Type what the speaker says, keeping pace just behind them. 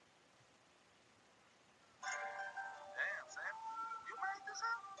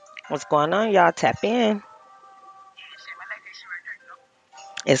What's going on, y'all? Tap in.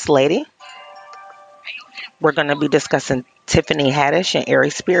 It's Lady. We're going to be discussing Tiffany Haddish and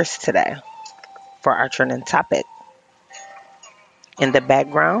Aries Spears today for our trending topic. In the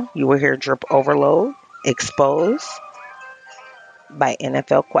background, you will hear Drip Overload, Exposed by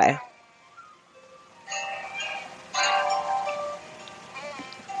NFL Quay.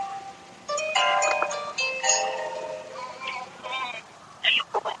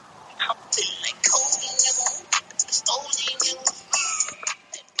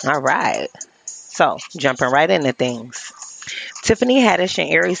 All right. So, jumping right into things. Tiffany Haddish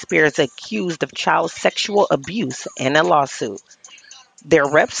and Aries Spears accused of child sexual abuse in a lawsuit. Their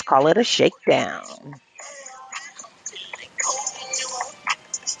reps call it a shakedown.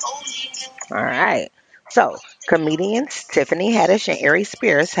 All right. So, comedians Tiffany Haddish and Aries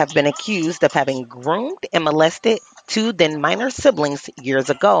Spears have been accused of having groomed and molested two then minor siblings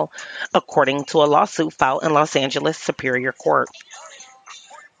years ago, according to a lawsuit filed in Los Angeles Superior Court.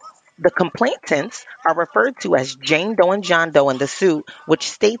 The complainants are referred to as Jane Doe and John Doe in the suit,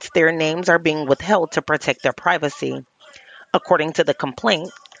 which states their names are being withheld to protect their privacy. According to the complaint,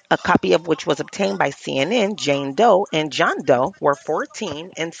 a copy of which was obtained by CNN, Jane Doe and John Doe were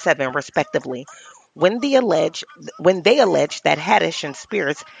 14 and 7 respectively when they alleged that Haddish and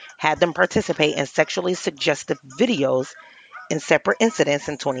Spears had them participate in sexually suggestive videos in separate incidents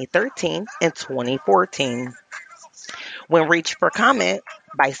in 2013 and 2014. When reached for comment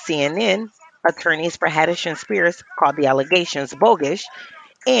by CNN, attorneys for Haddish and Spears called the allegations bogus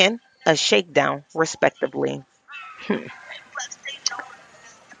and a shakedown, respectively.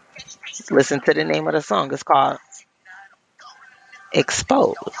 Listen to the name of the song. It's called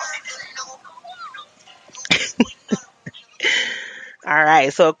Exposed. All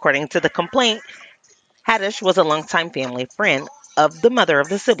right. So, according to the complaint, Haddish was a longtime family friend of the mother of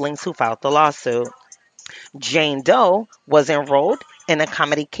the siblings who filed the lawsuit. Jane Doe was enrolled in a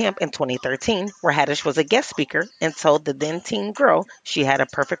comedy camp in 2013 where Haddish was a guest speaker and told the then teen girl she had a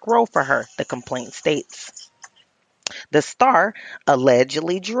perfect role for her, the complaint states. The star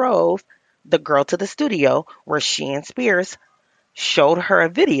allegedly drove the girl to the studio where she and Spears showed her a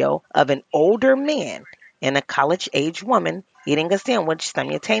video of an older man and a college-age woman eating a sandwich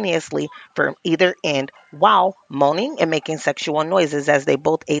simultaneously from either end while moaning and making sexual noises as they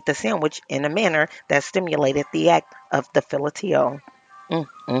both ate the sandwich in a manner that stimulated the act of the fellatio. Mm,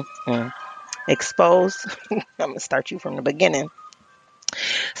 mm, mm. Exposed. I'm going to start you from the beginning.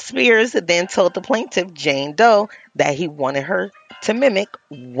 Spears then told the plaintiff, Jane Doe, that he wanted her to mimic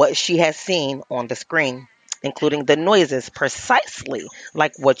what she had seen on the screen, including the noises precisely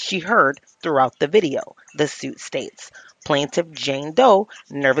like what she heard throughout the video, the suit states. Plaintiff Jane Doe,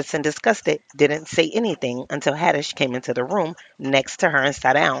 nervous and disgusted, didn't say anything until Haddish came into the room next to her and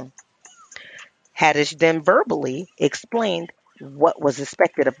sat down. Haddish then verbally explained what was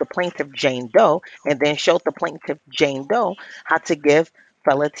expected of the plaintiff Jane Doe and then showed the plaintiff Jane Doe how to give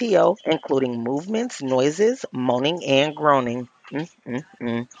fellatio, including movements, noises, moaning, and groaning.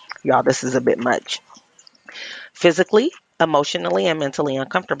 Y'all, this is a bit much. Physically, emotionally, and mentally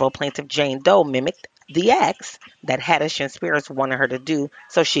uncomfortable, plaintiff Jane Doe mimicked the acts that Haddish and Spears wanted her to do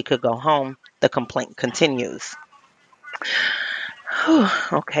so she could go home. The complaint continues.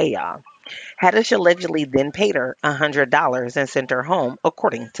 Okay, y'all. Haddish allegedly then paid her $100 and sent her home,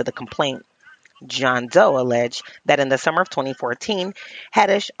 according to the complaint. John Doe alleged that in the summer of 2014,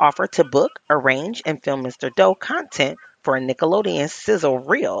 Haddish offered to book, arrange, and film Mr. Doe content for a Nickelodeon sizzle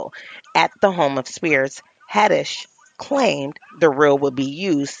reel at the home of Spears. Haddish claimed the reel would be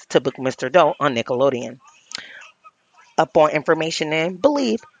used to book Mr. Doe on Nickelodeon. Upon information and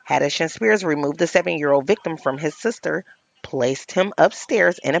belief, Haddish and Spears removed the 7-year-old victim from his sister, placed him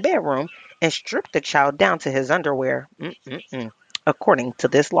upstairs in a bedroom, and stripped the child down to his underwear, according to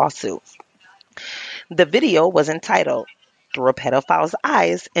this lawsuit. The video was entitled Through a Pedophile's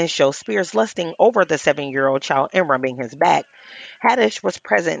Eyes and shows Spears lusting over the 7-year-old child and rubbing his back. Haddish was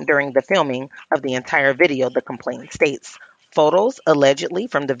present during the filming of the entire video, the complaint states. Photos allegedly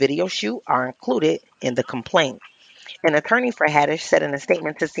from the video shoot are included in the complaint. An attorney for Haddish said in a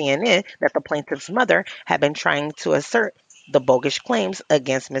statement to CNN that the plaintiff's mother had been trying to assert the bogus claims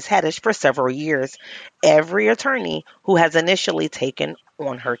against Ms. Haddish for several years. Every attorney who has initially taken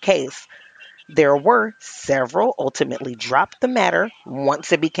on her case. There were several ultimately dropped the matter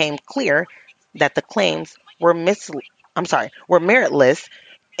once it became clear that the claims were meritless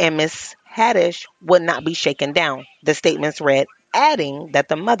and Ms. Haddish would not be shaken down. The statements read, adding that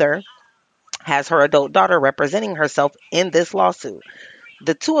the mother has her adult daughter representing herself in this lawsuit.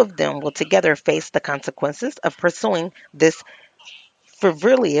 The two of them will together face the consequences of pursuing this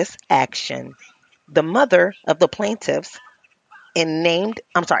frivolous action. The mother of the plaintiffs and named,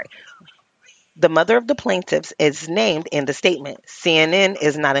 I'm sorry, the mother of the plaintiffs is named in the statement. CNN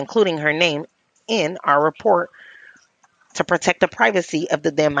is not including her name in our report to protect the privacy of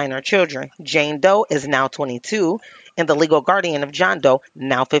the then minor children. Jane Doe is now 22 and the legal guardian of John Doe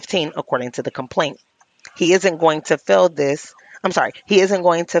now 15 according to the complaint. He isn't going to fail this. I'm sorry. He isn't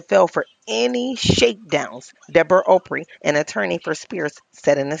going to fail for any shakedowns, Deborah Opry, an attorney for Spears,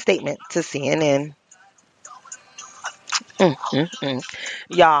 said in a statement to CNN. Mm, mm, mm.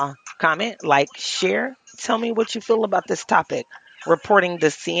 Y'all, comment, like, share. Tell me what you feel about this topic. Reporting the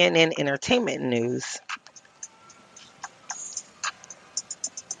CNN entertainment news.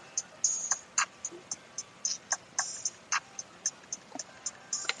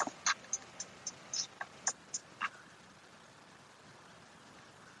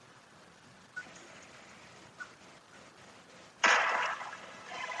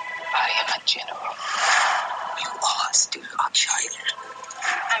 I am a general. You are still a child.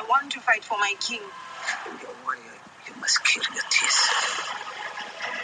 I want to fight for my king. When you're a warrior, you must kill your teeth.